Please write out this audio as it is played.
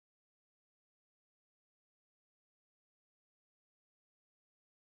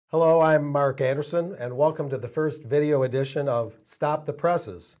Hello, I'm Mark Anderson, and welcome to the first video edition of Stop the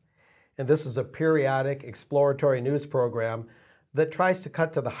Presses. And this is a periodic exploratory news program that tries to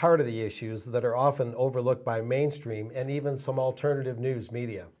cut to the heart of the issues that are often overlooked by mainstream and even some alternative news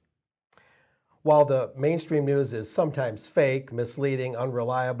media. While the mainstream news is sometimes fake, misleading,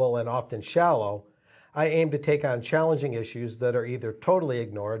 unreliable, and often shallow, I aim to take on challenging issues that are either totally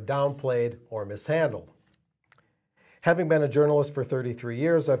ignored, downplayed, or mishandled. Having been a journalist for 33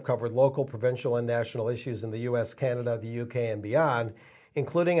 years, I've covered local, provincial, and national issues in the US, Canada, the UK, and beyond,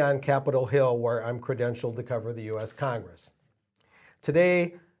 including on Capitol Hill, where I'm credentialed to cover the US Congress.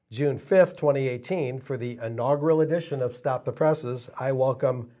 Today, June 5th, 2018, for the inaugural edition of Stop the Presses, I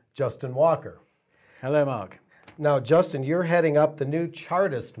welcome Justin Walker. Hello, Mark. Now, Justin, you're heading up the new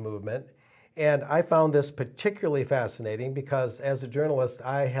Chartist Movement, and I found this particularly fascinating because as a journalist,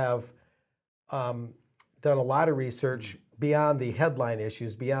 I have done a lot of research beyond the headline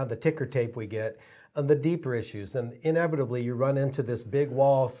issues, beyond the ticker tape we get, and the deeper issues. And inevitably, you run into this big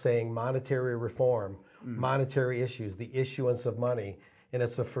wall saying monetary reform, monetary issues, the issuance of money, and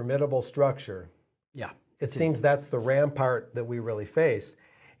it's a formidable structure. Yeah. It seems that's the rampart that we really face.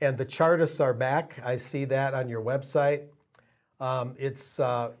 And the Chartists are back. I see that on your website. It's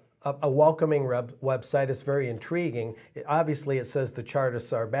a welcoming website. It's very intriguing. Obviously, it says the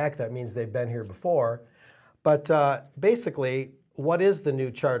Chartists are back. That means they've been here before. But basically, what is the new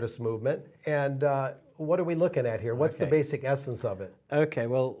Chartist movement, and what are we looking at here? What's the basic essence of it? Okay,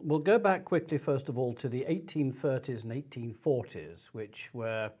 well, we'll go back quickly, first of all, to the 1830s and 1840s, which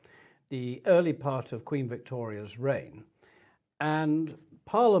were the early part of Queen Victoria's reign. And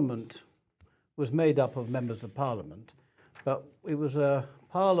Parliament was made up of members of Parliament, but it was a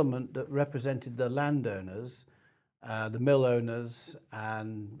Parliament that represented the landowners, the mill owners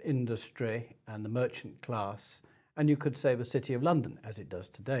and industry and the merchant class, and you could say the City of London as it does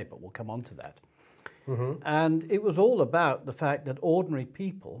today, but we'll come on to that. And it was all about the fact that ordinary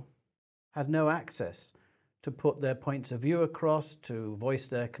people had no access to put their points of view across, to voice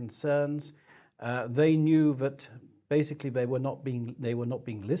their concerns. They knew that basically they were not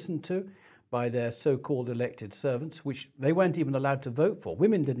being listened to by their so-called elected servants, which they weren't even allowed to vote for.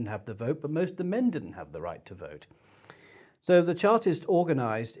 Women didn't have the vote, but most of the men didn't have the right to vote. So the Chartists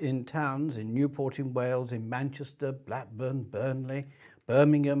organised in towns in Newport in Wales, in Manchester, Blackburn, Burnley,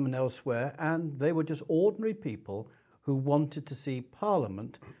 Birmingham and elsewhere, and they were just ordinary people who wanted to see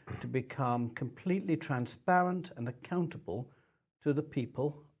Parliament to become completely transparent and accountable to the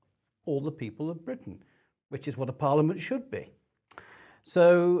people, all the people of Britain, which is what a Parliament should be.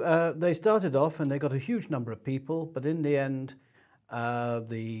 So they started off and they got a huge number of people, but in the end,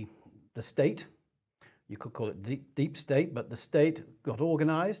 the state, you could call it deep state, but the state got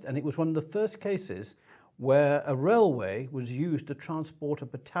organised, and it was one of the first cases where a railway was used to transport a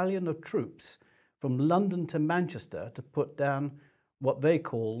battalion of troops from London to Manchester to put down what they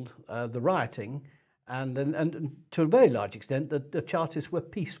called the rioting, and to a very large extent, the Chartists were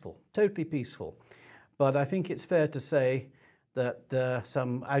peaceful, totally peaceful. But I think it's fair to say that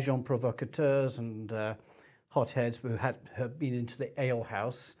some agents provocateurs and hotheads who had been into the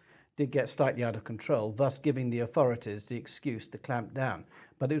alehouse did get slightly out of control, thus giving the authorities the excuse to clamp down.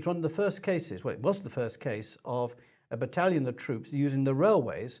 But it was one of the first cases, well, it was the first case of a battalion of troops using the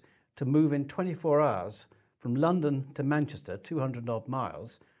railways to move in 24 hours from London to Manchester, 200 odd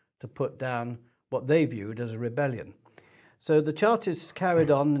miles, to put down what they viewed as a rebellion. So the Chartists carried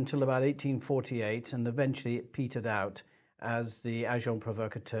on until about 1848, and eventually it petered out as the agents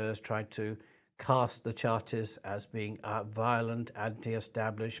provocateurs tried to cast the Chartists as being violent,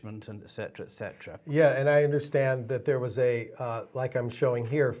 anti-establishment, and et cetera, et cetera. Yeah, and I understand that there was a, like I'm showing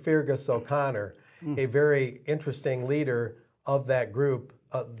here, Fergus O'Connor, a very interesting leader of that group,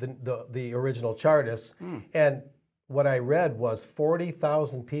 the original Chartists. And what I read was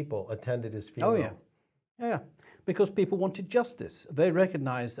 40,000 people attended his funeral. Oh, yeah. Yeah, because people wanted justice. They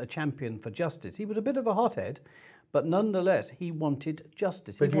recognized a champion for justice. He was a bit of a hothead, but nonetheless, he wanted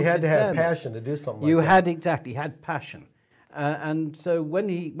justice. But you had to have passion to do something like that. You had, exactly, had passion. And so when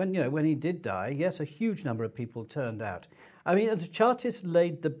he did die, yes, a huge number of people turned out. I mean, the Chartists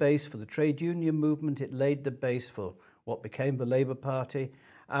laid the base for the trade union movement. It laid the base for what became the Labour Party.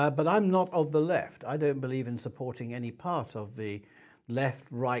 But I'm not of the left. I don't believe in supporting any part of the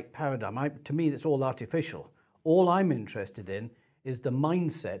left-right paradigm. To me, it's all artificial. All I'm interested in is the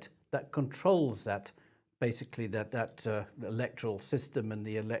mindset that controls that, basically that electoral system and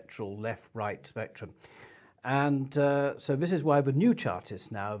the electoral left-right spectrum. And so this is why the new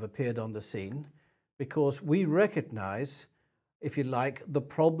Chartists now have appeared on the scene, because we recognize, if you like, the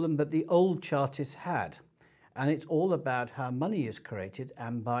problem that the old Chartists had. and it's all about how money is created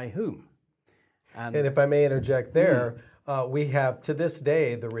and by whom. And if I may interject there, we have to this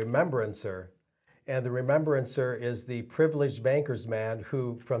day the remembrancer. And the remembrancer is the privileged banker's man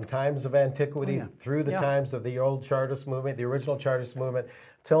who, from times of antiquity through the times of the old Chartist movement, the original Chartist movement,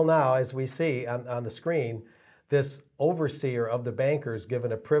 till now, as we see on the screen, this overseer of the bankers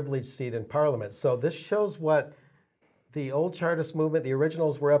given a privileged seat in Parliament. So this shows what the old Chartist movement, the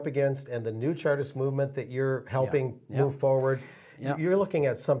originals, were up against, and the new Chartist movement that you're helping move forward. You're looking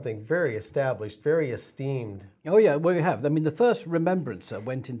at something very established, very esteemed. Oh yeah, well we have. I mean, the first remembrancer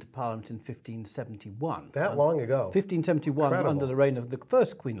went into Parliament in 1571. That long ago. 1571, incredible. Under the reign of the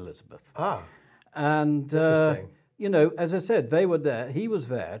first Queen Elizabeth. Ah, and you know, as I said, they were there. He was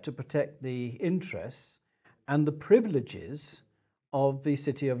there to protect the interests and the privileges of the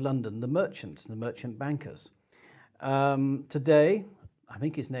City of London, the merchants, the merchant bankers. Today, I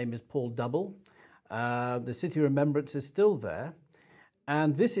think his name is Paul Double. The City Remembrance is still there.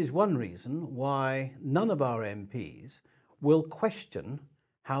 And this is one reason why none of our MPs will question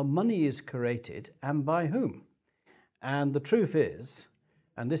how money is created and by whom. And the truth is,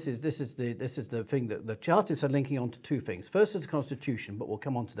 and this is the thing that the Chartists are linking on to two things. First is the Constitution, but we'll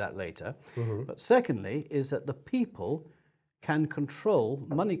come on to that later. But secondly is that the people can control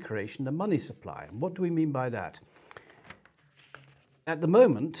money creation and money supply. And what do we mean by that? At the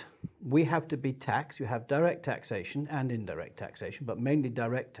moment, we have to be taxed. You have direct taxation and indirect taxation, but mainly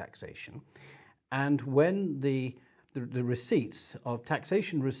direct taxation. And when the receipts of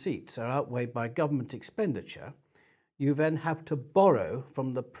taxation receipts are outweighed by government expenditure, you then have to borrow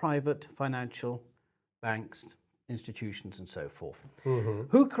from the private financial banks, institutions, and so forth,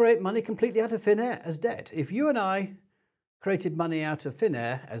 who create money completely out of thin air as debt. If you and I created money out of thin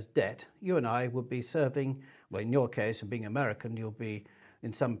air as debt, you and I would be serving, well, in your case, being American, you'll be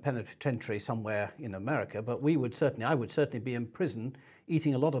in some penitentiary somewhere in America, but I would certainly be in prison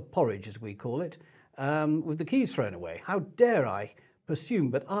eating a lot of porridge, as we call it, with the keys thrown away. How dare I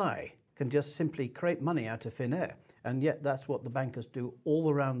presume that I can just simply create money out of thin air? And yet that's what the bankers do all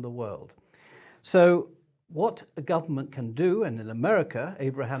around the world. So what a government can do, and in America,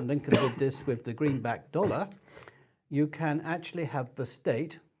 Abraham Lincoln did this with the greenback dollar, you can actually have the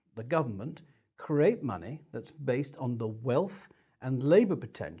state, the government, create money that's based on the wealth and labor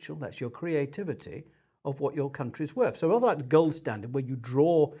potential, that's your creativity, of what your country's worth. So rather like the gold standard, where you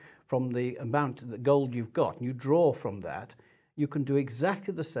draw from the amount of the gold you've got, and you draw from that, you can do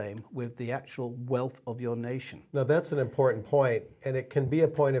exactly the same with the actual wealth of your nation. Now that's an important point, and it can be a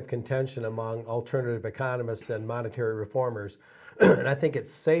point of contention among alternative economists and monetary reformers. And I think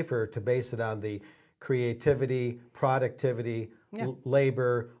it's safer to base it on the creativity, productivity,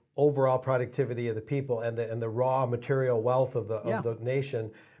 labor, overall productivity of the people, and the raw material wealth of the nation,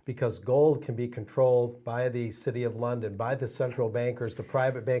 because gold can be controlled by the City of London, by the central bankers, the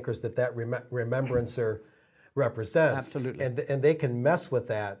private bankers that remembrancer represents. Absolutely. And they can mess with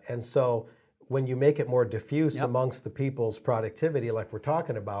that. And so when you make it more diffuse amongst the people's productivity, like we're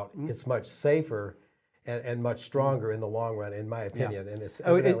talking about, it's much safer and much stronger in the long run, in my opinion. And it's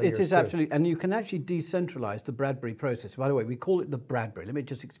it is absolutely, and you can actually decentralize the Bradbury process. By the way, we call it the Bradbury. Let me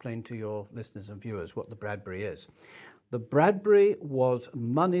just explain to your listeners and viewers what the Bradbury is. The Bradbury was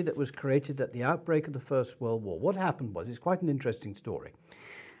money that was created at the outbreak of the First World War. What happened was, it's quite an interesting story.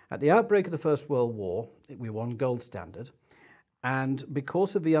 At the outbreak of the First World War, we were on gold standard, and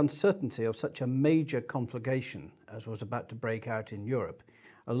because of the uncertainty of such a major conflagration as was about to break out in Europe,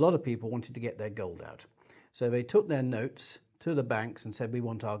 a lot of people wanted to get their gold out. So they took their notes to the banks and said, we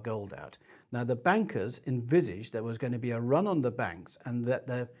want our gold out. Now the bankers envisaged there was going to be a run on the banks, and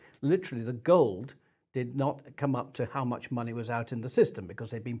that literally the gold did not come up to how much money was out in the system, because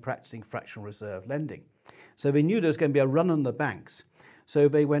they'd been practicing fractional reserve lending. So they knew there was going to be a run on the banks. So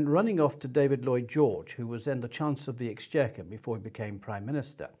they went running off to David Lloyd George, who was then the Chancellor of the Exchequer before he became Prime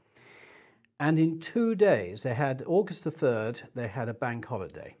Minister. And in 2 days, they had August the 3rd, they had a bank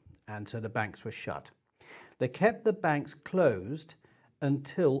holiday, and so the banks were shut. They kept the banks closed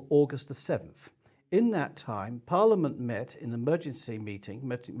until August the 7th. In that time, Parliament met in an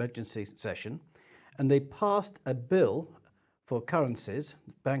emergency session, and they passed a bill for currencies,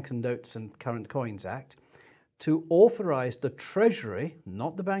 Bank and Notes and Current Coins Act, to authorize the Treasury,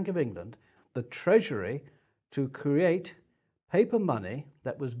 not the Bank of England, the Treasury to create paper money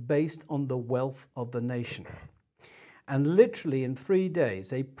that was based on the wealth of the nation. And literally in 3 days,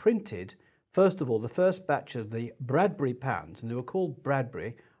 they printed, first of all, the first batch of the Bradbury pounds, and they were called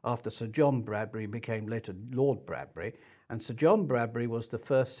Bradbury after Sir John Bradbury, who became later Lord Bradbury, and Sir John Bradbury was the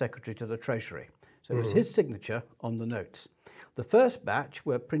first Secretary to the Treasury. So it was his signature on the notes. The first batch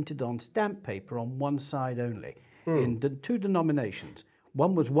were printed on stamp paper on one side only, in two denominations.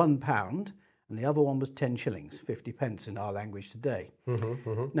 One was £1 and the other one was 10 shillings, 50 pence in our language today.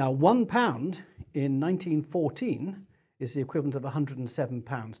 Now, £1 in 1914 is the equivalent of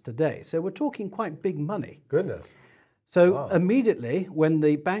 £107 today. So we're talking quite big money. Goodness. So immediately when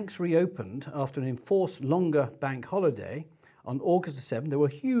the banks reopened after an enforced longer bank holiday on August the 7th, there were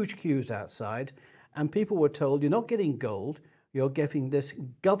huge queues outside and people were told, you're not getting gold, you're getting this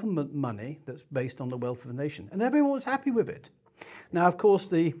government money that's based on the wealth of the nation. And everyone was happy with it. Now, of course,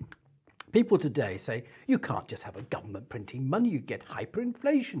 the people today say, you can't just have a government printing money, you get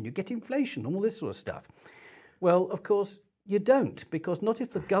hyperinflation, you get inflation, all this sort of stuff. Well, of course, you don't, because not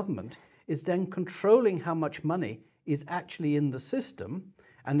if the government is then controlling how much money is actually in the system,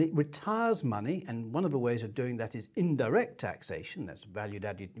 and it retires money, and one of the ways of doing that is indirect taxation, that's valued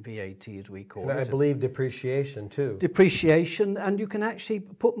added VAT as we call it. And I believe depreciation too. Depreciation, and you can actually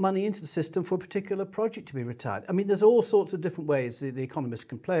put money into the system for a particular project to be retired. I mean, there's all sorts of different ways the economists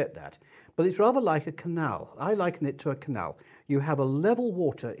can play at that, but it's rather like a canal. I liken it to a canal. You have a level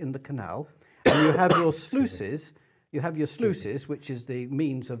water in the canal, and you have your sluices. You have your sluices, which is the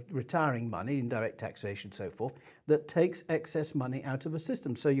means of retiring money, indirect taxation, so forth, that takes excess money out of the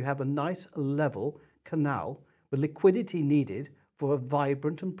system. So you have a nice level canal with liquidity needed for a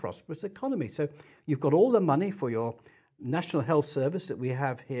vibrant and prosperous economy. So you've got all the money for your National Health Service that we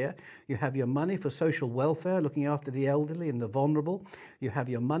have here. You have your money for social welfare, looking after the elderly and the vulnerable. You have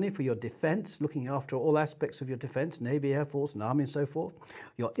your money for your defence, looking after all aspects of your defence, Navy, Air Force and Army and so forth.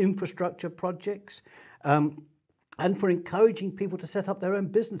 Your infrastructure projects. And for encouraging people to set up their own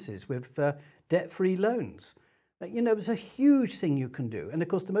businesses with debt-free loans. You know, there's a huge thing you can do. And of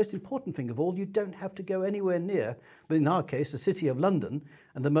course, the most important thing of all, you don't have to go anywhere near, but in our case, the City of London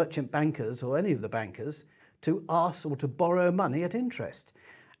and the merchant bankers or any of the bankers to ask or to borrow money at interest.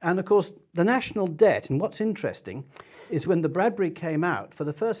 And of course, the national debt, and what's interesting, is when the Bradbury came out, for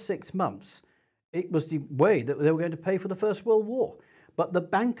the first 6 months, it was the way that they were going to pay for the First World War. But the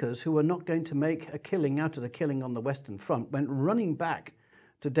bankers who were not going to make a killing out of the killing on the Western Front went running back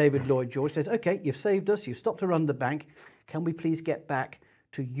to David Lloyd George, says, okay, you've saved us, you've stopped to run the bank, can we please get back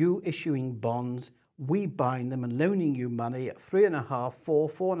to you issuing bonds, we buying them and loaning you money at 3.5%,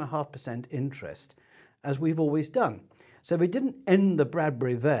 4.5% interest, as we've always done. So they didn't end the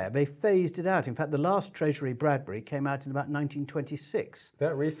Bradbury there, they phased it out. In fact, the last Treasury Bradbury came out in about 1926.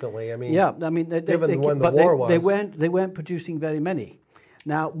 That recently, I mean, yeah, I mean, given when the war was. They weren't producing very many.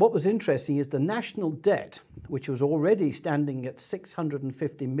 Now, what was interesting is the national debt, which was already standing at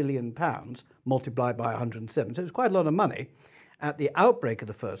 £650 million, multiplied by 107, so it was quite a lot of money, at the outbreak of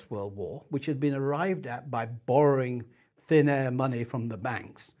the First World War, which had been arrived at by borrowing thin air money from the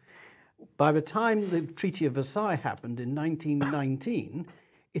banks. By the time the Treaty of Versailles happened in 1919,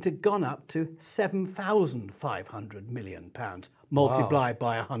 it had gone up to £7,500 million, multiplied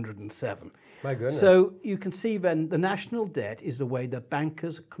by 107. My goodness. So you can see then the national debt is the way the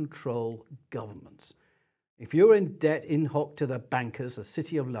bankers control governments. If you're in debt in hoc to the bankers, the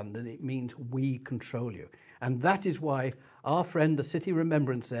City of London, it means we control you. And that is why our friend, the City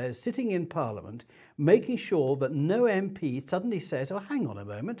Remembrance there, is sitting in Parliament, making sure that no MP suddenly says, oh, hang on a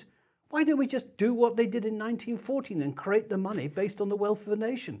moment, why don't we just do what they did in 1914 and create the money based on the wealth of the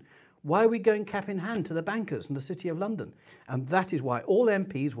nation? Why are we going cap in hand to the bankers and the City of London? And that is why all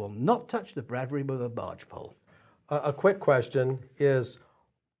MPs will not touch the Bradbury with a barge pole. A quick question is,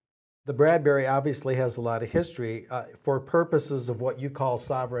 the Bradbury obviously has a lot of history. For purposes of what you call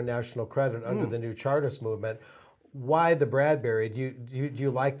sovereign national credit under the new Chartist Movement, why the Bradbury? Do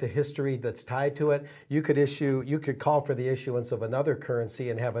you like the history that's tied to it? You could call for the issuance of another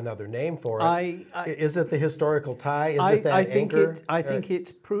currency and have another name for it. Is it the historical tie? Is it that anchor? I think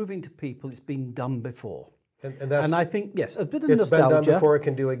it's proving to people it's been done before. And I think, yes, a bit of it's nostalgia. Been done before, it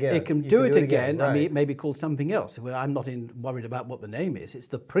can do again. It can do it again. Right. I mean, it may be called something else. Well, I'm not worried about what the name is. It's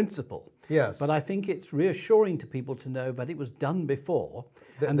the principle. Yes. But I think it's reassuring to people to know that it was done before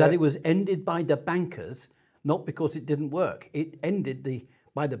and that it was ended by the bankers, not because it didn't work. It ended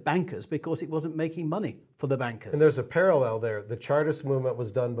by the bankers because it wasn't making money for the bankers. And there's a parallel there. The Chartist Movement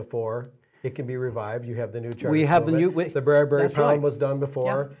was done before. It can be revived. You have the new Chartist Movement. We have the new... The Bradbury Pound was done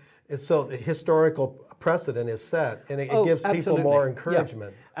before. Yeah. And so the historical precedent is set, and it gives people more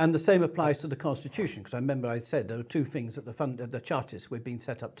encouragement. Yeah. And the same applies to the Constitution, because I remember I said there are two things that the Chartists we've been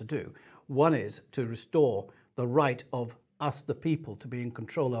set up to do. One is to restore the right of us, the people, to be in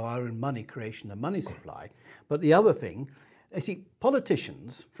control of our own money creation and money supply. But the other thing, you see,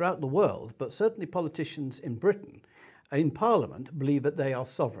 politicians throughout the world, but certainly politicians in Britain, in Parliament, believe that they are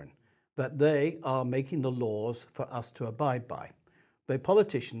sovereign. but they are making the laws for us to abide by. The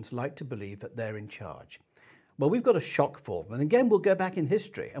politicians like to believe that they're in charge. Well, we've got a shock for them. And again, we'll go back in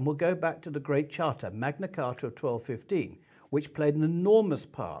history and we'll go back to the Great Charter, Magna Carta of 1215, which played an enormous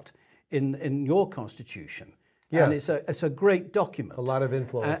part in your constitution. Yes. And it's a great document. A lot of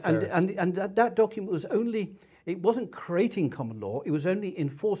influence there. And that document was only, it wasn't creating common law, it was only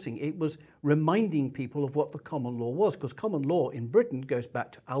enforcing, it was reminding people of what the common law was, because common law in Britain goes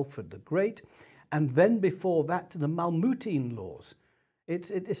back to Alfred the Great, and then before that to the Mamertine laws.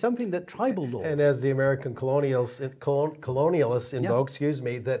 It's something that tribal laws. And as the American colonialists invoke,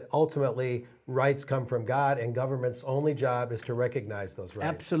 that ultimately rights come from God and government's only job is to recognize those rights.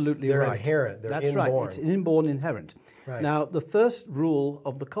 Absolutely They're right. inherent. They're That's inborn. right. It's inborn, inherent. Right. Now, the first rule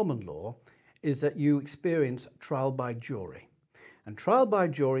of the common law is that you experience trial by jury. And trial by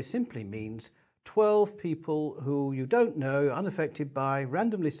jury simply means 12 people who you don't know, unaffected by,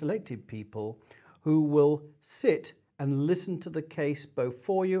 randomly selected people who will sit and listen to the case both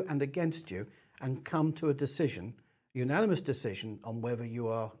for you and against you and come to a decision, unanimous decision, on whether you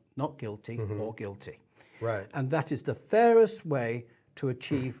are not guilty or guilty. Right. And that is the fairest way to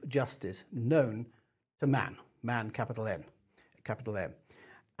achieve justice known to man, capital N, capital M.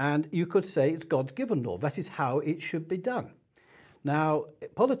 And you could say it's God's given law. That is how it should be done. Now,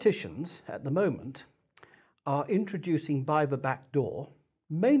 politicians at the moment are introducing by the back door,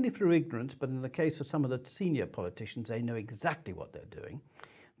 mainly through ignorance, but in the case of some of the senior politicians, they know exactly what they're doing.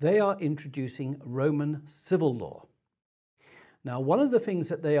 They are introducing Roman civil law. Now, one of the things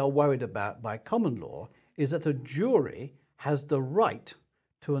that they are worried about by common law is that a jury has the right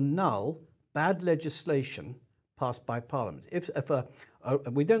to annul bad legislation passed by Parliament.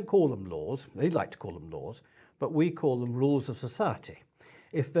 We don't call them laws, they like to call them laws, but we call them rules of society.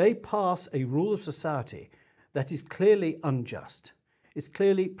 If they pass a rule of society that is clearly unjust, is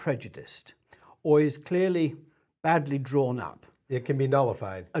clearly prejudiced, or is clearly badly drawn up, it can be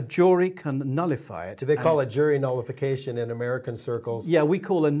nullified. A jury can nullify it. Do they call it jury nullification in American circles? Yeah, we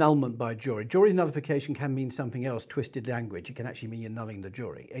call annulment by jury. Jury nullification can mean something else, twisted language. It can actually mean annulling the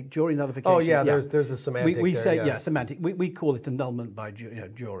jury. A jury nullification. Oh yeah, there's a semantic we there, say, yes. yeah, semantic. We call it annulment by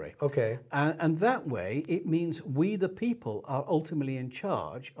jury. Okay. And that way, it means we, the people, are ultimately in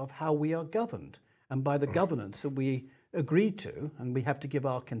charge of how we are governed. And by the governance that we agree to, and we have to give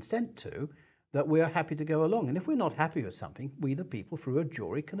our consent to, that we are happy to go along. And if we're not happy with something, we, the people, through a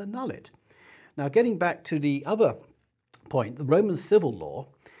jury, can annul it. Now, getting back to the other point, the Roman civil law.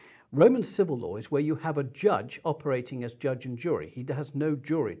 Roman civil law is where you have a judge operating as judge and jury. He has no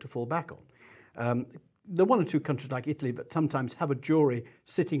jury to fall back on. There are one or two countries like Italy that sometimes have a jury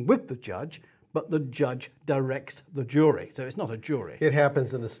sitting with the judge, but the judge directs the jury. So it's not a jury. It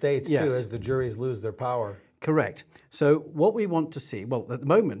happens in the States, yes, too, as the juries lose their power. Correct. So what we want to see, well, at the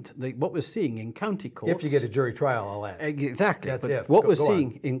moment, what we're seeing in county courts... If you get a jury trial, I'll add. Exactly. That's but it. What we're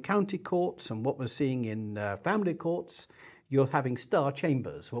seeing in county courts and what we're seeing in family courts, you're having star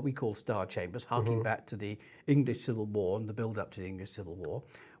chambers, what we call star chambers, harking back to the English Civil War and the build-up to the English Civil War,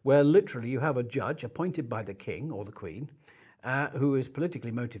 where literally you have a judge appointed by the king or the queen who is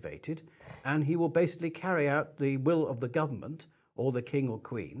politically motivated, and he will basically carry out the will of the government or the king or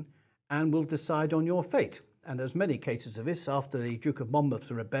queen and will decide on your fate. And there's many cases of this. After the Duke of Monmouth's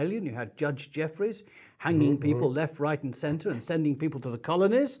rebellion, you had Judge Jeffreys hanging people left, right and centre and sending people to the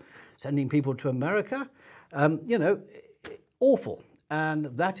colonies, sending people to America. Awful. And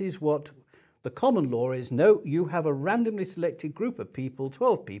that is what the common law is. No, you have a randomly selected group of people,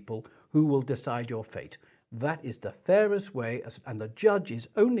 12 people, who will decide your fate. That is the fairest way, and the judge is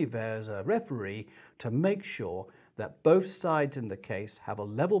only there as a referee to make sure that both sides in the case have a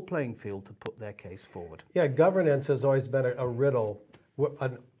level playing field to put their case forward. Yeah, governance has always been a riddle.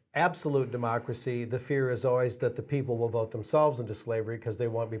 An absolute democracy, the fear is always that the people will vote themselves into slavery because they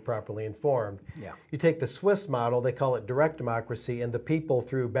won't be properly informed. Yeah. You take the Swiss model, they call it direct democracy, and the people,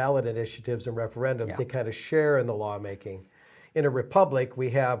 through ballot initiatives and referendums, they kind of share in the lawmaking. In a republic, we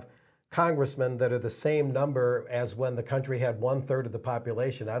have congressmen that are the same number as when the country had 1/3 of the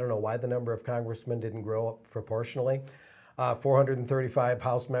population. I don't know why the number of congressmen didn't grow up proportionally. 435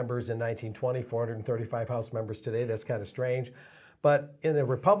 House members in 1920, 435 House members today. That's kind of strange. But in a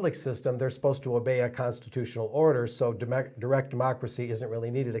republic system, they're supposed to obey a constitutional order, so direct democracy isn't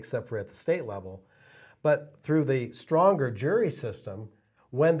really needed except for at the state level. But through the stronger jury system,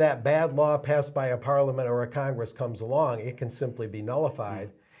 when that bad law passed by a parliament or a Congress comes along, it can simply be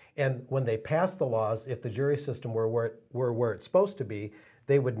nullified. And when they pass the laws, if the jury system were where it's supposed to be,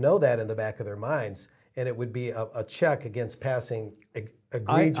 they would know that in the back of their minds, and it would be a check against passing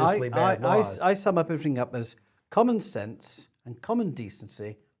egregiously bad laws. I sum up everything up as common sense and common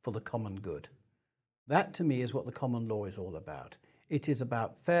decency for the common good. That to me is what the common law is all about. It is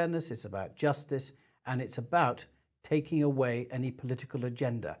about fairness, it's about justice, and it's about taking away any political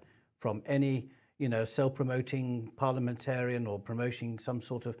agenda from any, self-promoting parliamentarian or promoting some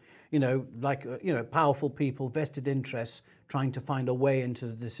sort of, powerful people, vested interests, trying to find a way into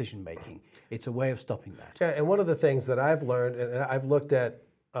the decision making. It's a way of stopping that. Yeah, and one of the things that I've learned, and I've looked at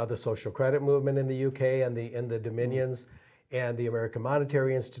the social credit movement in the UK and the Dominions and the American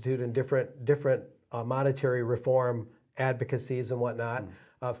Monetary Institute and different monetary reform advocacies and whatnot,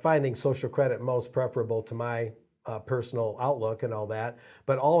 finding social credit most preferable to my personal outlook and all that.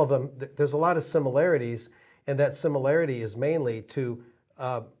 But all of them, there's a lot of similarities, and that similarity is mainly to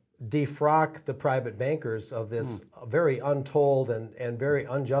defrock the private bankers of this very untold and very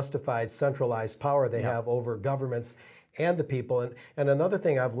unjustified centralized power they have over governments and the people. And another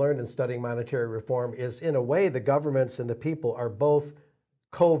thing I've learned in studying monetary reform is, in a way, the governments and the people are both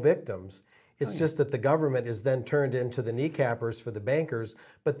co-victims. It's just that the government is then turned into the kneecappers for the bankers,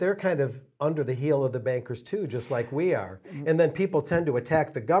 but they're kind of under the heel of the bankers too, just like we are. And then people tend to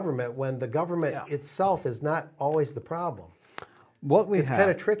attack the government when the government itself is not always the problem. It's kind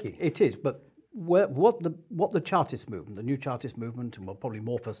of tricky. It is, but what the Chartist movement, the new Chartist movement, and we'll probably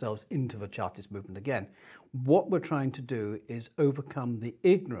morph ourselves into the Chartist movement again, what we're trying to do is overcome the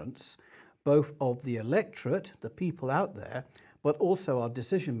ignorance both of the electorate, the people out there, but also our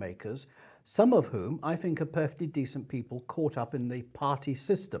decision makers, some of whom I think are perfectly decent people caught up in the party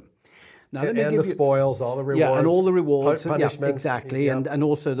system. Now, and the spoils, all the rewards. Yeah, and all the rewards. Punishments. Yeah, exactly, and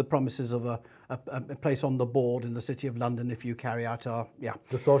also the promises of a place on the board in the City of London if you carry out our,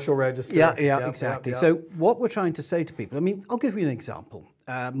 the social register. Yeah, exactly. So what we're trying to say to people, I'll give you an example.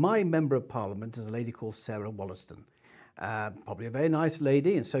 My Member of Parliament is a lady called Sarah Wollaston. Probably a very nice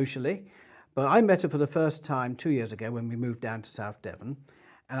lady and socially, but I met her for the first time 2 years ago when we moved down to South Devon.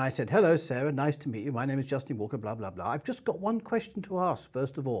 And I said, "Hello, Sarah, nice to meet you. My name is Justin Walker, blah, blah, blah. I've just got one question to ask,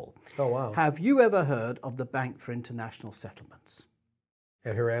 first of all. Oh, wow. Have you ever heard of the Bank for International Settlements?"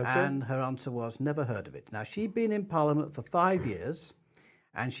 And her answer? And her answer was, never heard of it. Now, she'd been in Parliament for 5 years,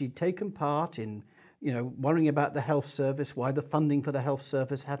 and she'd taken part in, worrying about the health service, why the funding for the health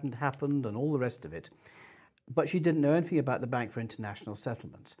service hadn't happened, and all the rest of it. But she didn't know anything about the Bank for International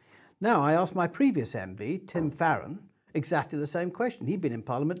Settlements. Now, I asked my previous MB, Tim Farron, exactly the same question. He'd been in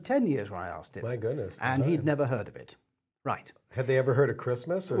Parliament 10 years when I asked him. My goodness. And he'd never heard of it. Right. Had they ever heard of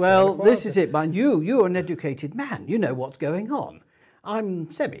Christmas or Well, Santa Claus? this is it, man. You're an educated man. You know what's going on.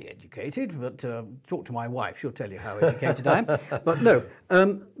 I'm semi-educated, but talk to my wife. She'll tell you how educated I am. But no,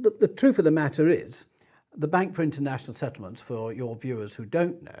 the truth of the matter is, the Bank for International Settlements, for your viewers who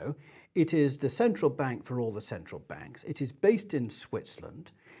don't know, it is the central bank for all the central banks. It is based in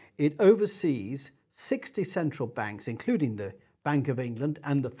Switzerland. It oversees 60 central banks, including the Bank of England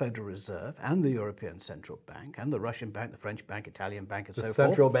and the Federal Reserve and the European Central Bank and the Russian Bank, the French Bank, Italian Bank, and so forth. The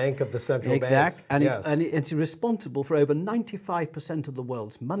central bank of the central banks. Exactly. And, yes. it's responsible for over 95% of the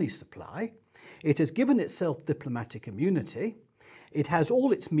world's money supply. It has given itself diplomatic immunity. It has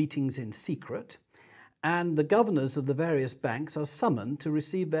all its meetings in secret. And the governors of the various banks are summoned to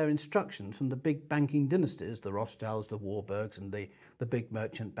receive their instructions from the big banking dynasties, the Rothschilds, the Warburgs, and the big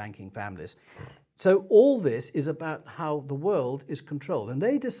merchant banking families. So all this is about how the world is controlled. And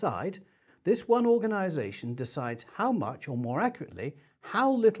they decide, this one organization decides how much, or more accurately,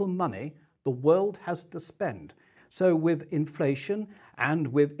 how little money the world has to spend. So with inflation and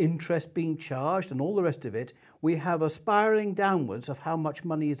with interest being charged and all the rest of it, we have a spiraling downwards of how much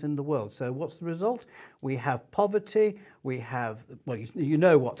money is in the world. So what's the result? We have poverty, we have, well, you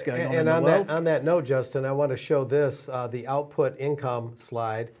know what's going on in the world. And on that note, Justin, I want to show this, the output income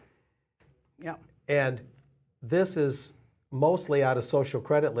slide. Yeah. And this is mostly out of social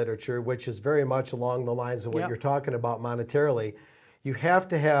credit literature, which is very much along the lines of what you're talking about monetarily. You have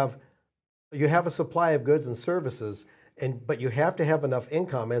a supply of goods and services, but you have to have enough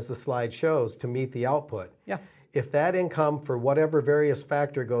income, as the slide shows, to meet the output. Yeah. If that income, for whatever various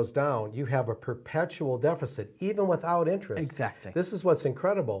factor, goes down, you have a perpetual deficit, even without interest. Exactly. This is what's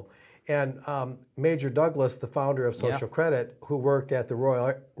incredible. And Major Douglas, the founder of Social Credit, who worked at the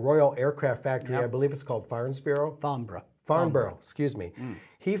Royal Aircraft Factory, I believe it's called Farnborough, excuse me.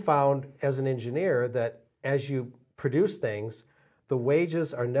 He found, as an engineer, that as you produce things, the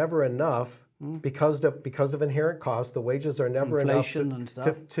wages are never enough because of inherent costs. The wages are never Inflation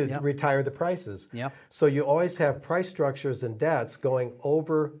enough to retire the prices. So you always have price structures and debts going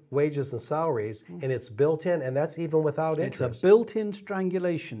over wages and salaries, and it's built in, and that's even without interest. It's a built-in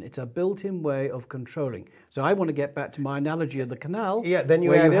strangulation. It's a built-in way of controlling. So I want to get back to my analogy of the canal. Yeah, then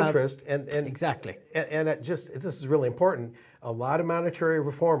you add interest, and exactly. And this is really important. A lot of monetary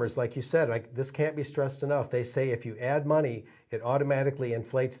reformers, like you said, this can't be stressed enough. They say if you add money, it automatically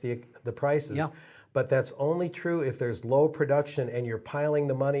inflates the prices. Yeah. But that's only true if there's low production and you're piling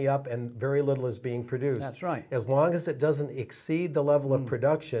the money up and very little is being produced. That's right. As long as it doesn't exceed the level of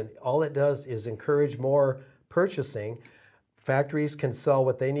production, all it does is encourage more purchasing. Factories can sell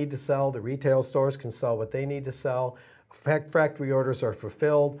what they need to sell. The retail stores can sell what they need to sell. Factory orders are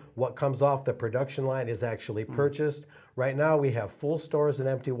fulfilled. What comes off the production line is actually purchased. Right now we have full stores and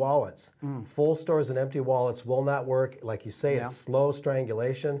empty wallets. Full stores and empty wallets will not work. Like you say, it's slow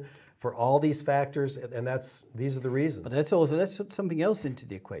strangulation for all these factors, and these are the reasons. But let's put something else into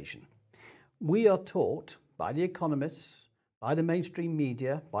the equation. We are taught by the economists, by the mainstream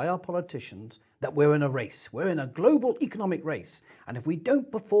media, by our politicians, that we're in a race. We're in a global economic race. And if we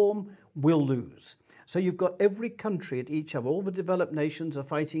don't perform, we'll lose. So you've got every country at each of all the developed nations are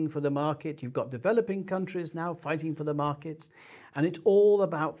fighting for the market. You've got developing countries now fighting for the markets. And it's all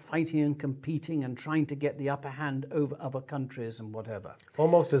about fighting and competing and trying to get the upper hand over other countries and whatever.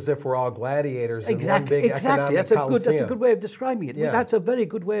 Almost as if we're all gladiators in one big economic That's a good way of describing it. Yeah. That's a very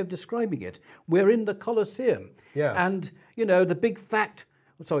good way of describing it. We're in the Colosseum. Yes. And, you know, the big fact...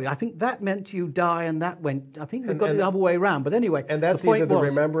 Sorry, I think that meant you die, and that went. I think we've got it the other way around. But anyway, and that's either the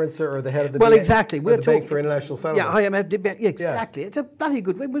remembrancer or the head of the exactly. We're talking for international settlements. Yeah, IMF. Exactly. It's a bloody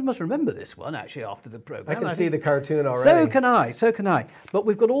good. We must remember this one actually after the program. I can see the cartoon already. So can I. But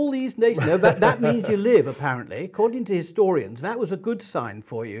we've got all these nations. No, that means you live. Apparently, according to historians, that was a good sign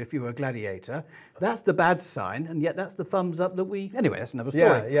for you if you were a gladiator. That's the bad sign, and yet that's the thumbs up that we... Anyway, that's another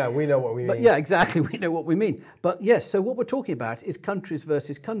story. Yeah, we know what we mean. But yeah, exactly, we know what we mean. But yes, so what we're talking about is countries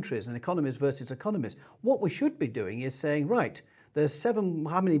versus countries and economies versus economies. What we should be doing is saying, right, there's how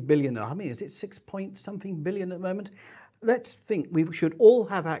many billion, how many is it, 6 point something billion at the moment? Let's think we should all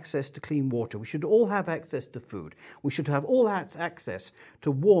have access to clean water. We should all have access to food. We should have all access to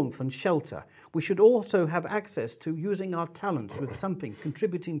warmth and shelter. We should also have access to using our talents with something,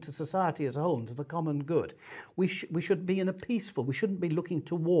 contributing to society as a whole and to the common good. We should be in a peaceful, we shouldn't be looking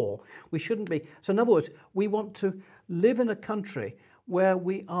to war. We shouldn't be, so in other words, we want to live in a country where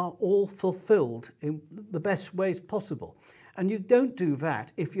we are all fulfilled in the best ways possible. And you don't do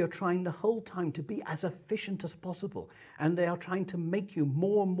that if you're trying the whole time to be as efficient as possible. And they are trying to make you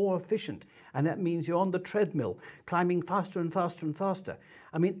more and more efficient. And that means you're on the treadmill, climbing faster and faster and faster.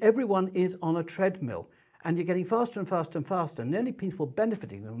 I mean, everyone is on a treadmill. And you're getting faster and faster and faster. And the only people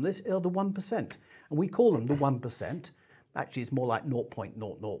benefiting from this are the 1%. And we call them the 1%. Actually, it's more like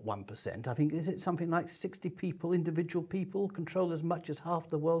 0.001%. I think, is it something like 60 people, individual people, control as much as half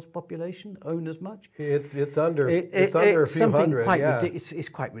the world's population, own as much? It's under a few hundred, It's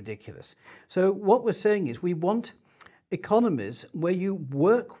quite ridiculous. So what we're saying is we want economies where you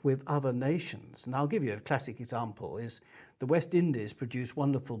work with other nations. And I'll give you a classic example is the West Indies produce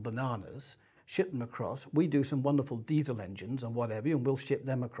wonderful bananas, ship them across. We do some wonderful diesel engines and whatever, and we'll ship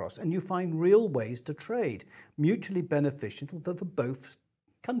them across. And you find real ways to trade, mutually beneficial for both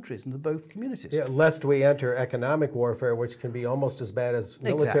countries and for both communities. Yeah, lest we enter economic warfare, which can be almost as bad as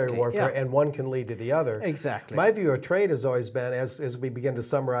military warfare, and one can lead to the other. Exactly. My view of trade has always been, as we begin to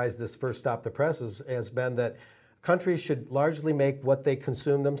summarize this first Stop the Presses, has been that countries should largely make what they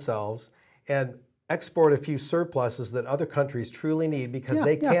consume themselves and export a few surpluses that other countries truly need because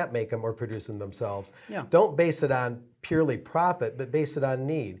they can't make them or produce them themselves. Yeah. Don't base it on purely profit, but base it on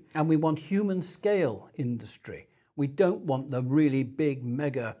need. And we want human scale industry. We don't want the really big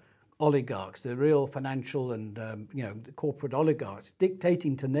mega oligarchs, the real financial and the corporate oligarchs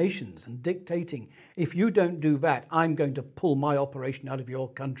dictating to nations and dictating, if you don't do that, I'm going to pull my operation out of your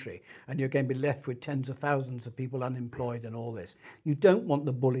country and you're going to be left with tens of thousands of people unemployed and all this. You don't want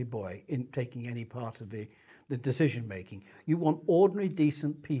the bully boy in taking any part of the decision making. You want ordinary,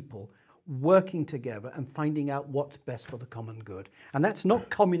 decent people working together and finding out what's best for the common good. And that's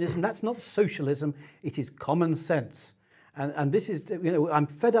not communism, that's not socialism, it is common sense. And this is, I'm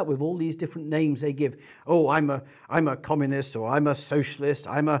fed up with all these different names they give. Oh, I'm a communist, or I'm a socialist,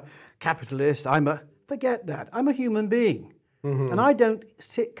 I'm a capitalist, forget that. I'm a human being. Mm-hmm. And I don't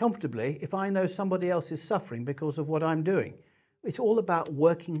sit comfortably if I know somebody else is suffering because of what I'm doing. It's all about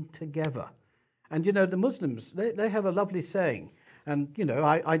working together. And, the Muslims, they have a lovely saying. And,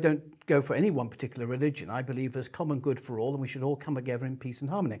 I don't go for any one particular religion. I believe there's common good for all, and we should all come together in peace and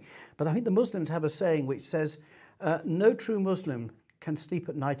harmony. But I think the Muslims have a saying which says, no true Muslim can sleep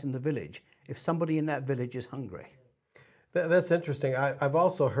at night in the village if somebody in that village is hungry. That's interesting. I've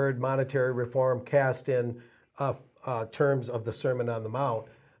also heard monetary reform cast in terms of the Sermon on the Mount,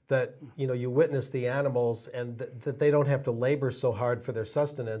 that, you know, you witness the animals and that they don't have to labor so hard for their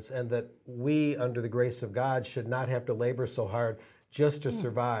sustenance, and that we, under the grace of God, should not have to labor so hard just to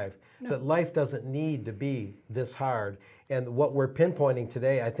survive. That life doesn't need to be this hard. And what we're pinpointing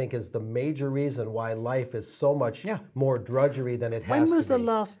today, I think, is the major reason why life is so much more drudgery than it has to be. When was the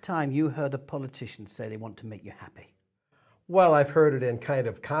last time you heard a politician say they want to make you happy? Well, I've heard it in kind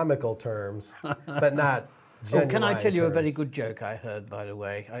of comical terms, but not genuine can I tell you a terms. very good joke I heard, by the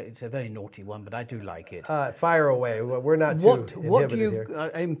way? It's a very naughty one, but I do like it. Fire away. We're not too What do inhibited you,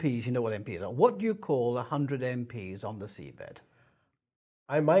 here. MPs, you know what MPs are, what do you call 100 MPs on the seabed?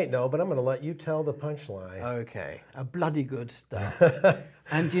 I might know, but I'm going to let you tell the punchline. Okay, a bloody good stuff.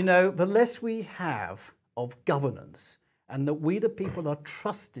 And you know, the less we have of governance, and that we the people are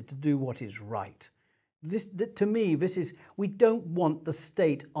trusted to do what is right, to me, we don't want the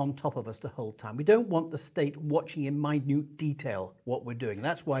state on top of us the whole time. We don't want the state watching in minute detail what we're doing.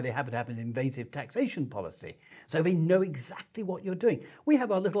 That's why they have to have an invasive taxation policy, so they know exactly what you're doing. We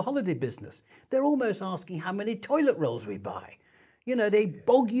have our little holiday business. They're almost asking how many toilet rolls we buy. You know, they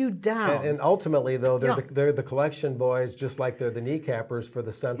bog you down. And ultimately, though, they're the collection boys, just like they're the kneecappers for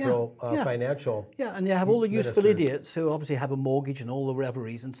the central financial. Yeah, and you have all the useful idiots who obviously have a mortgage and all the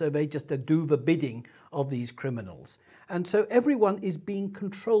reveries, and so they just do the bidding of these criminals. And so everyone is being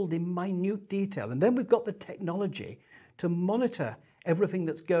controlled in minute detail. And then we've got the technology to monitor everything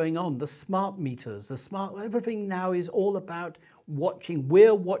that's going on, the smart meters, everything now is all about watching.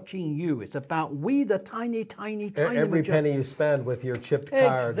 We're watching you. It's about we, the tiny Every penny you spend with your chipped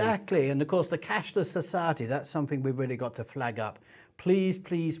card. Exactly. And of course, the cashless society, that's something we've really got to flag up. Please,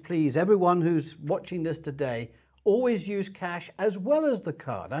 please, please, everyone who's watching this today, always use cash as well as the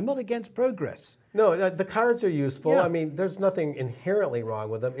card. I'm not against progress. No, the cards are useful. I mean, there's nothing inherently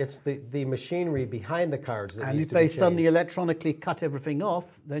wrong with them. It's the machinery behind the cards that needs to be changed. And if they suddenly electronically cut everything off,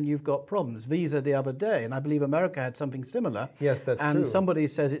 then you've got problems. Visa the other day, and I believe America had something similar. Yes, that's true. And somebody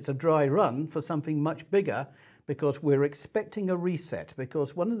says it's a dry run for something much bigger, because we're expecting a reset.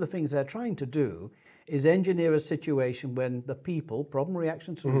 Because one of the things they're trying to do is engineer a situation when the people, problem,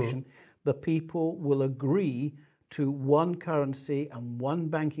 reaction, solution, the people will agree to one currency and one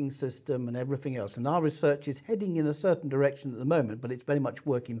banking system and everything else. And our research is heading in a certain direction at the moment, but it's very much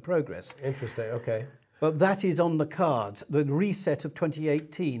work in progress. Interesting, okay. But that is on the cards. The reset of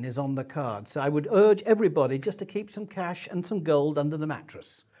 2018 is on the cards. So I would urge everybody just to keep some cash and some gold under the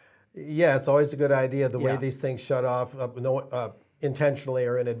mattress. Yeah, it's always a good idea, the way these things shut off, intentionally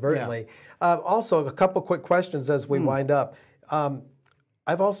or inadvertently. Also, a couple quick questions as we wind up.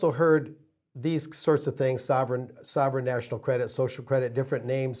 I've also heard these sorts of things, sovereign national credit, social credit, different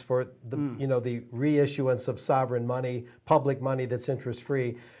names for the the reissuance of sovereign money, public money that's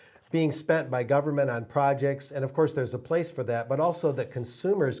interest-free, being spent by government on projects. And of course, there's a place for that, but also that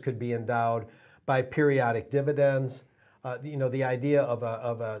consumers could be endowed by periodic dividends. The idea of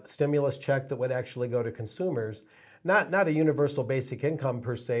a stimulus check that would actually go to consumers. Not a universal basic income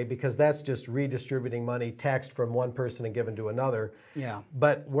per se, because that's just redistributing money taxed from one person and given to another. Yeah.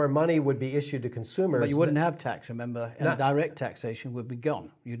 But where money would be issued to consumers. But you wouldn't have tax, remember, and direct taxation would be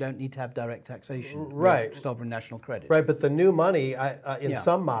gone. You don't need to have direct taxation. Right. Sovereign national credit. Right, but the new money in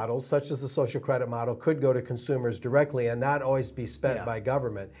some models, such as the social credit model, could go to consumers directly and not always be spent by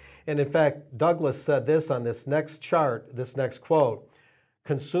government. And in fact, Douglas said this on this next chart, this next quote: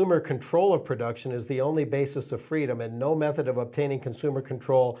 consumer control of production is the only basis of freedom, and no method of obtaining consumer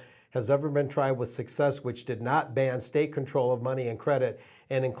control has ever been tried with success which did not ban state control of money and credit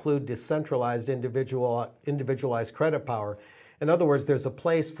and include decentralized individualized credit power. In other words, there's a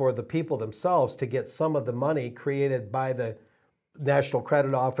place for the people themselves to get some of the money created by the National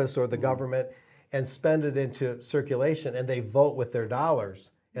Credit Office or the government and spend it into circulation, and they vote with their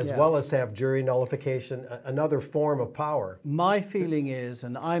dollars, as well as have jury nullification, another form of power. My feeling is,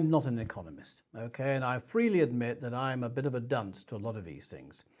 and I'm not an economist, okay, and I freely admit that I'm a bit of a dunce to a lot of these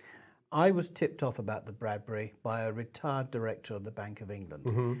things. I was tipped off about the Bradbury by a retired director of the Bank of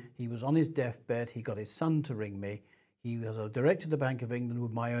England. He was on his deathbed. He got his son to ring me. He was a director of the Bank of England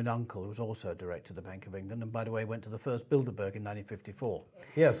with my own uncle, who was also a director of the Bank of England, and by the way, went to the first Bilderberg in 1954.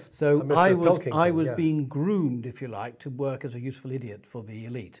 Yes. So I was being groomed, if you like, to work as a useful idiot for the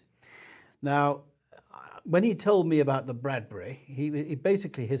elite. Now, when he told me about the Bradbury, he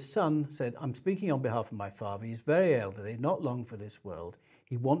basically, his son said, "I'm speaking on behalf of my father. He's very elderly, not long for this world.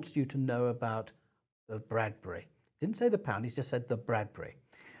 He wants you to know about the Bradbury." Didn't say the pound, he just said the Bradbury.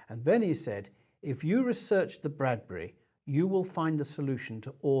 And then he said, "If you research the Bradbury, you will find the solution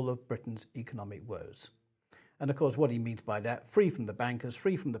to all of Britain's economic woes." And of course, what he means by that, free from the bankers,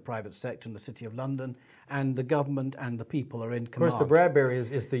 free from the private sector in the City of London, and the government and the people are in command. Of course, the Bradbury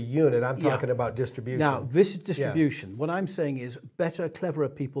is the unit. I'm talking about distribution. Now, this is distribution. What I'm saying is better, cleverer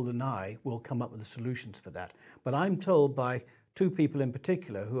people than I will come up with the solutions for that. But I'm told by two people in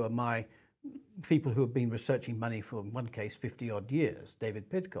particular who are my people who have been researching money for, in one case, 50-odd years, David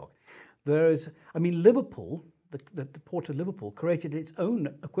Pidcock. Liverpool, the Port of Liverpool, created its own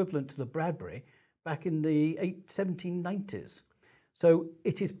equivalent to the Bradbury back in the 1790s. So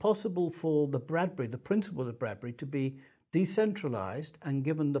it is possible for the Bradbury, the principle of the Bradbury, to be decentralized and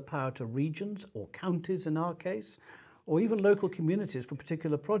given the power to regions or counties in our case, or even local communities for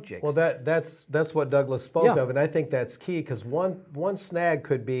particular projects. Well, that's what Douglas spoke of, and I think that's key, because one snag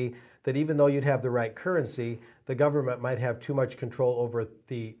could be that even though you'd have the right currency, the government might have too much control over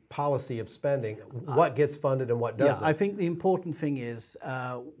the policy of spending, what gets funded and what doesn't. Yeah, I think the important thing is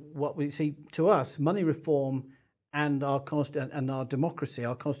what we see to us, money reform and our democracy,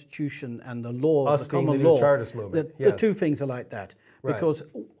 our constitution and the law, the common law, Chartist Movement. The two things are like that. Because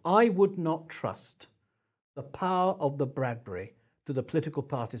I would not trust the power of the Bradbury to the political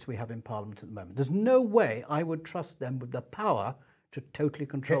parties we have in Parliament at the moment. There's no way I would trust them with the power to totally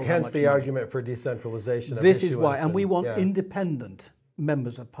control. Hence the argument for decentralization. This is why, and we want independent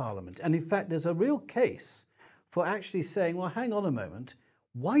members of Parliament. And in fact, there's a real case for actually saying, well, hang on a moment,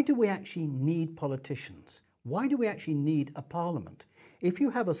 why do we actually need politicians? Why do we actually need a Parliament? If you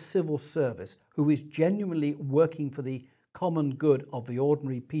have a civil service who is genuinely working for the common good of the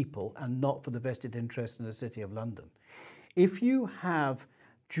ordinary people and not for the vested interests in the City of London, if you have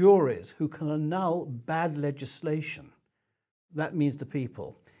juries who can annul bad legislation, that means the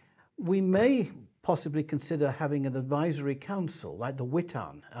people. We may possibly consider having an advisory council like the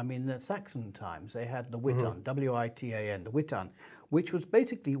Witan. I mean, in the Saxon times, they had the Witan, W-I-T-A-N, the Witan, which was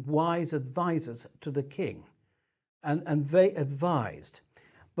basically wise advisors to the king. And they advised.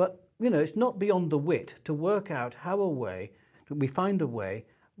 But, you know, it's not beyond the wit to work out we find a way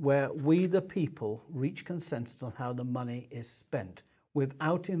where we, the people, reach consensus on how the money is spent,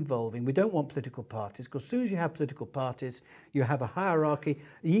 without involving, we don't want political parties, because as soon as you have political parties, you have a hierarchy,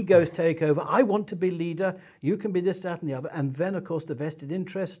 egos take over, I want to be leader, you can be this, that and the other, and then of course the vested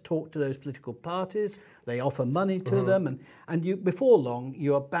interests talk to those political parties, they offer money to them, and you, before long,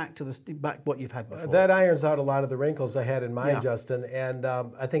 you are back to what you've had before. That irons out a lot of the wrinkles I had in mind, Justin, and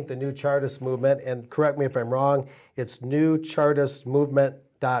I think the new Chartist Movement, and correct me if I'm wrong, it's New Chartist Movement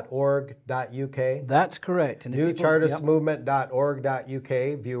 .org.uk. That's correct.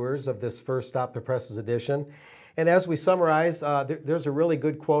 NewChartistMovement.org.uk, viewers of this first Stop the Presses edition. And as we summarize, there's a really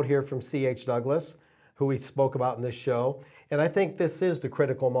good quote here from C.H. Douglas, who we spoke about in this show. And I think this is the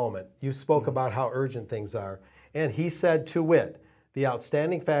critical moment. You spoke about how urgent things are. And he said, to wit, the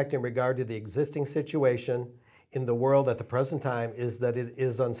outstanding fact in regard to the existing situation in the world at the present time is that it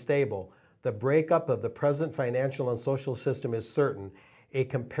is unstable. The breakup of the present financial and social system is certain. A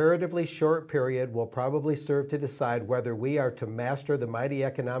comparatively short period will probably serve to decide whether we are to master the mighty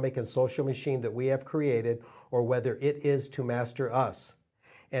economic and social machine that we have created, or whether it is to master us.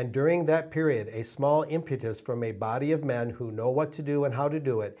 And during that period, a small impetus from a body of men who know what to do and how to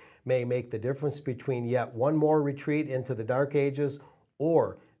do it may make the difference between yet one more retreat into the dark ages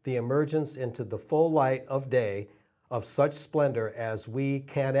or the emergence into the full light of day of such splendor as we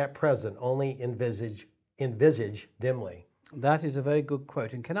can at present only envisage dimly. That is a very good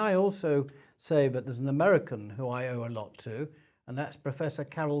quote. And can I also say that there's an American who I owe a lot to, and that's Professor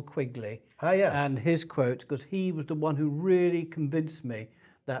Carroll Quigley. Ah, yes. And his quote, because he was the one who really convinced me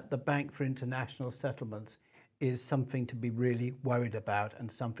that the Bank for International Settlements is something to be really worried about and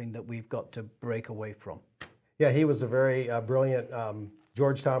something that we've got to break away from. Yeah, he was a very brilliant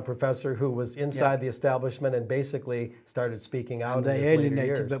Georgetown professor who was inside the establishment and basically started speaking out. And they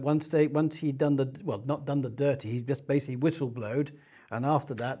alienated, but once he'd done not done the dirty, he just basically whistleblowed, and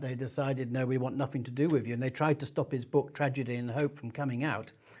after that they decided, no, we want nothing to do with you, and they tried to stop his book Tragedy and Hope from coming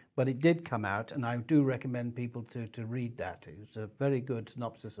out, but it did come out, and I do recommend people to read that. It was a very good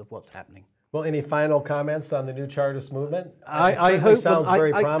synopsis of what's happening. Well, any final comments on the new Chartist Movement? I hope it sounds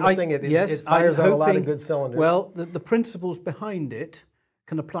very promising. It fires on a lot of good cylinders. Well, the principles behind it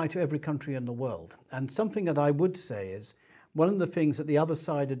can apply to every country in the world. And something that I would say is, one of the things that the other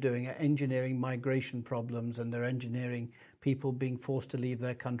side are doing are engineering migration problems, and they're engineering people being forced to leave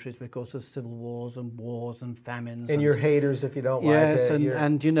their countries because of civil wars and famines. And you're haters if you don't like it. Yes,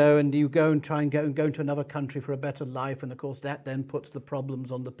 and you know, and you go and try and go into another country for a better life, and of course that then puts the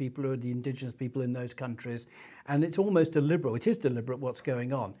problems on the people who are the indigenous people in those countries. And it's almost deliberate. It is deliberate what's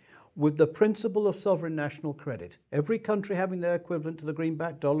going on. With the principle of sovereign national credit, every country having their equivalent to the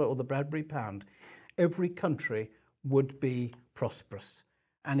greenback dollar or the Bradbury pound, every country would be prosperous.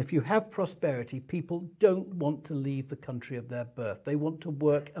 And if you have prosperity, people don't want to leave the country of their birth. They want to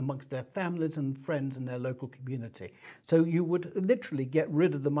work amongst their families and friends in their local community. So you would literally get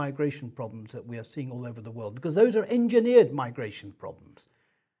rid of the migration problems that we are seeing all over the world, because those are engineered migration problems.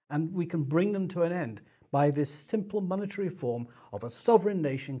 And we can bring them to an end by this simple monetary reform of a sovereign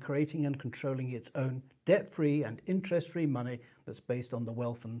nation creating and controlling its own debt-free and interest-free money that's based on the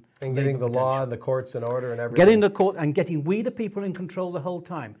wealth and getting the law and the courts in order and everything. Getting the court and getting we the people in control the whole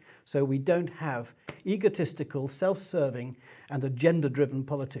time, so we don't have egotistical, self-serving and agenda-driven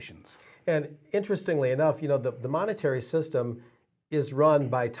politicians. And interestingly enough, you know, the monetary system is run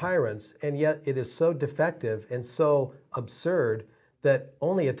by tyrants, and yet it is so defective and so absurd that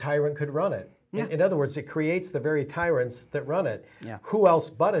only a tyrant could run it. Yeah. In other words, it creates the very tyrants that run it. Yeah. Who else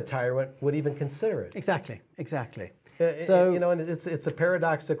but a tyrant would even consider it? Exactly, exactly. So, you know, and it's a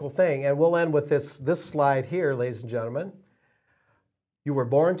paradoxical thing. And we'll end with this slide here, ladies and gentlemen. You were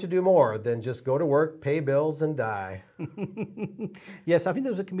born to do more than just go to work, pay bills, and die. Yes, I think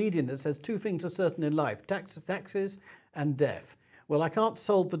there was a comedian that says two things are certain in life, taxes and death. Well, I can't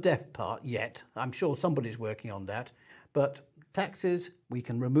solve the death part yet. I'm sure somebody's working on that. But taxes, we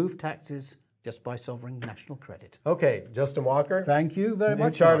can remove taxes just by sovereign national credit. Okay, Justin Walker. Thank you very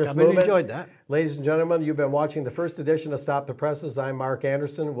much, Chartist Mark. I really Movement. enjoyed that. Ladies and gentlemen, you've been watching the first edition of Stop the Presses. I'm Mark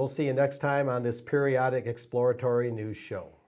Anderson. We'll see you next time on this periodic exploratory news show.